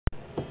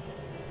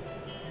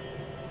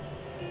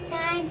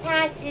Time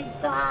passes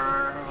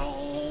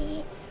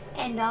by,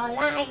 and all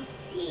I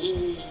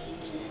see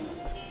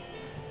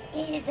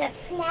is a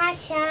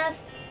flash of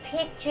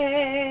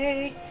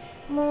pictures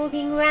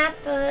moving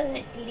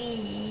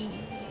rapidly.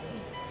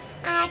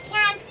 I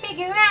can't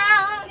figure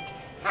out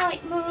how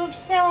it moves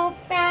so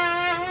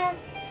fast.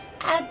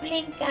 A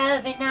blink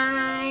of an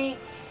eye,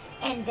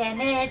 and then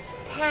it's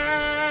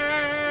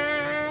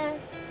past.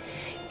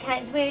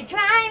 'Cause we're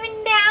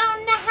driving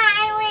down the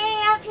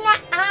highway of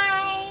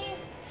life,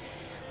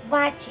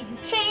 watching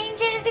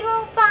changes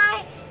go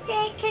by.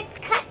 They could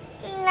cut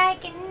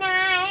like a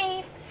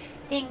knife.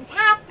 Things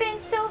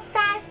happen so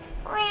fast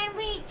when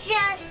we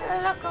just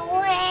look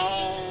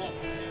away.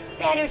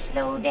 Better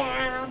slow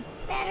down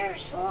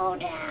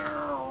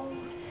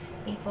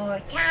before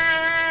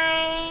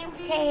time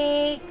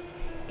takes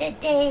the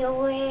day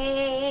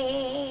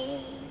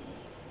away.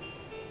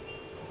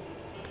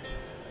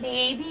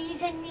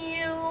 Babies and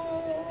you,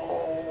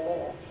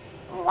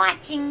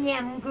 watching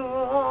them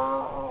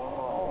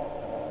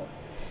grow,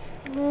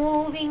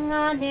 moving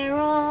on their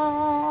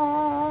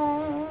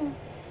own,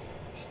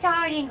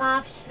 starting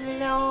off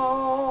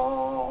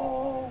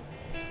slow,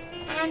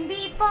 and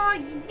before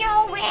you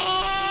know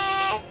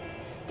it,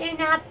 they're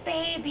not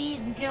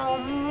babies no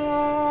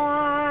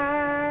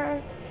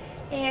more.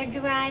 They're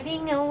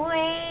driving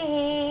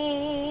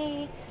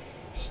away,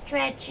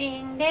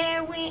 stretching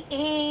their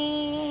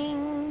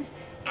wings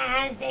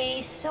as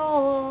they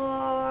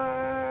soar.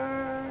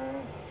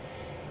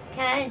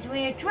 'Cause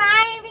we're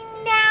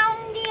driving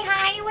down the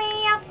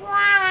highway of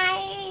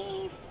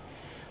life,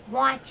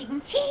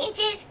 watching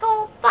changes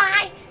go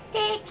by.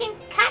 They can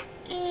cut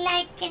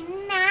like a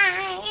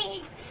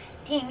knife.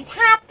 Things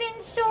happen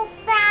so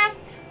fast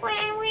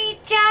when we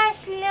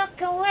just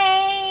look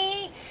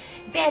away.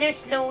 Better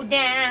slow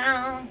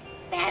down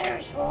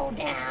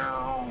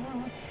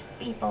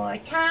before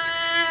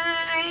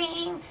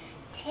time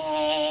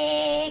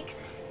takes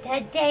the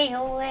day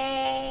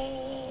away.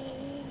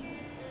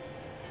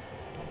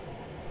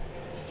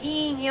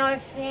 Seeing your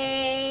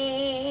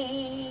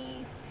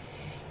face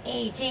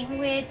aging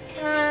with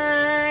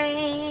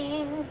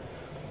time,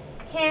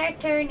 hair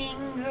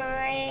turning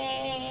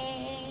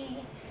gray,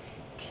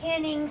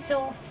 tinning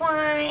so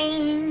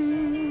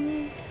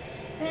fine,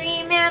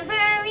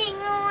 remembering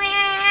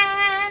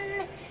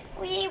when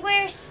we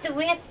were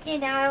swift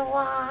in our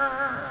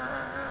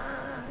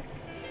walk,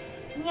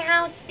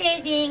 now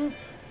sitting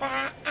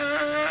back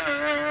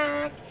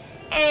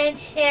and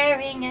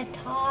sharing a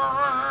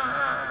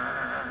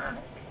talk.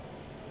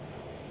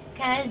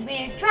 'Cause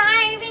we're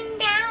driving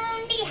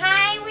down the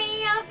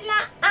highway of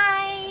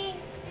life,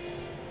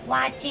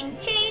 watching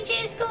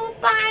changes go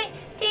by.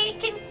 They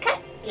can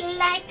cut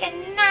like a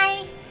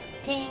knife.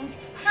 Things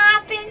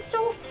happen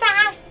so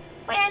fast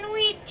when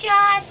we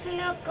just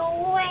look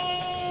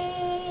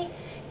away.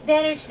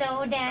 Better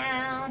slow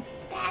down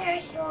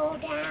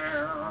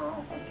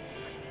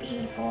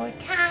before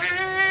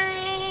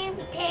time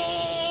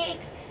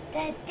takes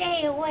the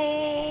day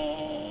away.